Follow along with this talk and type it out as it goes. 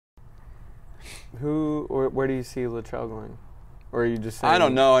Where do you see Littrell going? Or are you just saying? I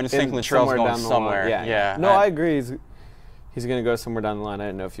don't know. I just think Littrell's going somewhere. Yeah. No, I agree. He's going to go somewhere down the line. I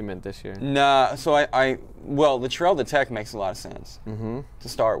didn't know if you meant this year. Nah. So well, Littrell to Tech makes a lot of sense to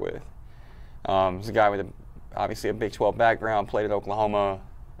start with. He's a guy with obviously a Big 12 background, played at Oklahoma,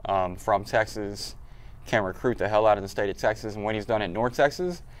 from Texas, can recruit the hell out of the state of Texas, and what he's done at North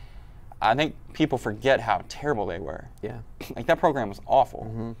Texas, I think people forget how terrible they were. Yeah. Like, that program was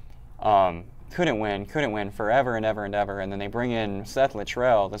awful. Couldn't win forever and ever and ever, and then they bring in Seth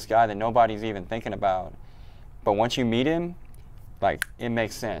Littrell, this guy that nobody's even thinking about. But once you meet him, like, it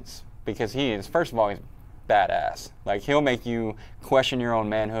makes sense, because he is, first of all, he's badass. Like, he'll make you question your own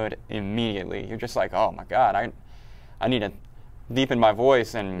manhood immediately. You're just like, oh my God, I need to deepen my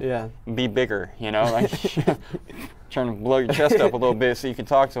voice and be bigger, you know, like trying to blow your chest up a little bit so you can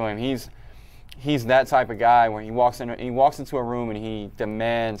talk to him. He's that type of guy where he walks into a room and he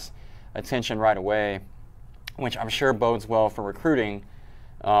demands attention right away, which I'm sure bodes well for recruiting,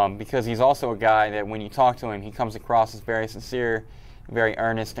 because he's also a guy that when you talk to him, he comes across as very sincere, very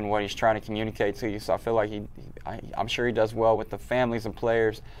earnest in what he's trying to communicate to you. So I feel like I'm sure he does well with the families and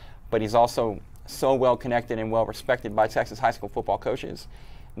players, but he's also so well connected and well respected by Texas high school football coaches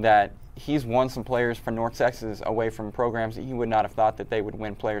that he's won some players for North Texas away from programs that he would not have thought that they would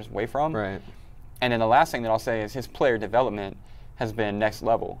win players away from. Right. And then the last thing that I'll say is his player development has been next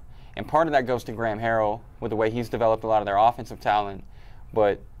level. And part of that goes to Graham Harrell with the way he's developed a lot of their offensive talent,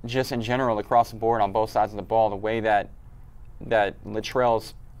 but just in general across the board on both sides of the ball, the way that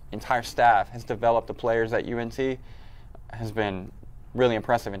Littrell's entire staff has developed the players at UNT has been really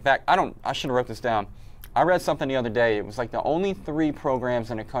impressive. In fact, I should have wrote this down. I read something the other day. It was like the only 3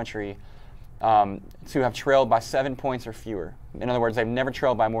 programs in the country to have trailed by 7 points or fewer. In other words, they've never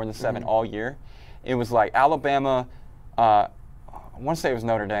trailed by more than 7 all year. It was like Alabama, I want to say it was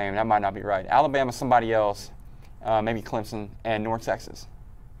Notre Dame. That might not be right. Alabama, somebody else, maybe Clemson, and North Texas.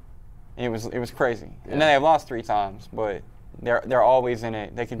 It was crazy. Yeah. And then they've lost 3 times, but they're always in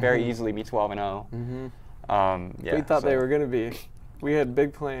it. They could very easily be 12-0. We thought they were going to be. We had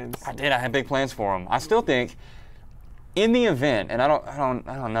big plans. I had big plans for them. I still think, in the event, and I don't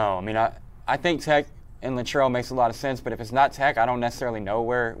know. I mean, I think Tech and Littrell makes a lot of sense, but if it's not Tech, I don't necessarily know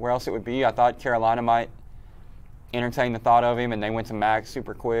where else it would be. I thought Carolina might entertain the thought of him, and they went to Max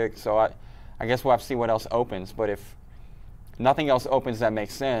super quick. So I guess we'll have to see what else opens. But if nothing else opens that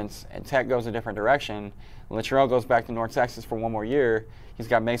makes sense, and Tech goes a different direction, Littrell goes back to North Texas for 1 more year. He's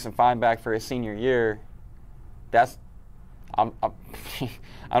got Mason Fine back for his senior year. I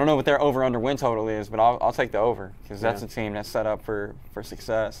don't know what their over-under win total is, but I'll take the over, because that's a team that's set up for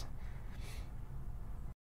success.